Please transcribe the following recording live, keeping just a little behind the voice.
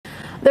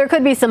There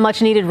could be some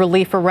much needed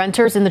relief for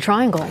renters in the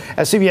Triangle.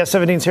 As CBS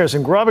 17's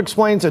Harrison Grubb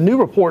explains, a new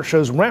report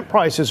shows rent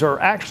prices are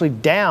actually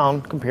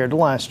down compared to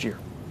last year.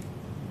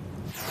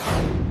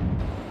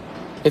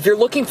 If you're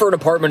looking for an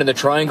apartment in the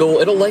Triangle,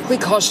 it'll likely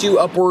cost you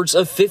upwards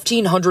of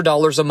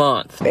 $1,500 a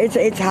month.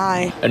 It's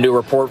high. A new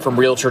report from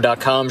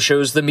Realtor.com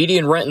shows the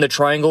median rent in the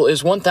Triangle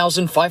is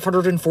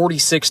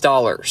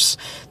 $1,546.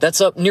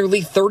 That's up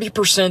nearly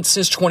 30%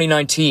 since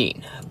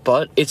 2019,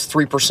 but it's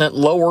 3%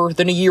 lower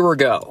than a year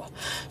ago.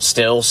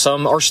 Still,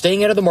 some are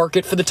staying out of the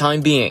market for the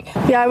time being.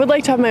 Yeah, I would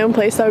like to have my own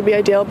place. That would be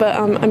ideal, but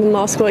I'm in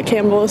law school at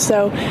Campbell,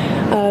 so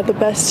the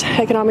best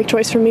economic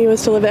choice for me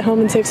was to live at home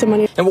and save some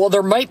money. And while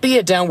there might be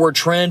a downward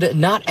trend,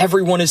 not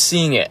everyone is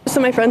seeing it.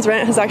 Some of my friends'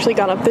 rent has actually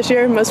gone up this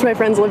year. Most of my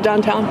friends live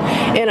downtown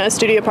in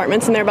studio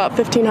apartments, and they're about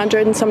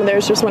 $1,500, and some of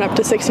theirs just went up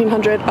to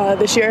 $1,600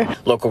 this year.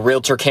 Local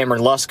realtor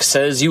Cameron Lusk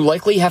says you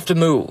likely have to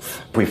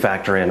move. If we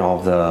factor in all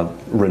the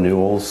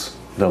renewals,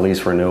 the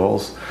lease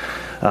renewals,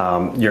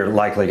 you're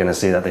likely going to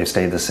see that they've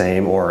stayed the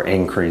same or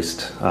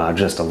increased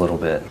just a little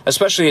bit.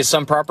 Especially as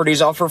some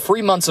properties offer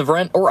free months of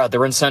rent or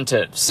other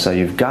incentives. So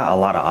you've got a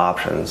lot of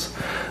options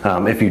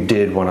if you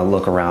did want to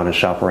look around and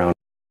shop around.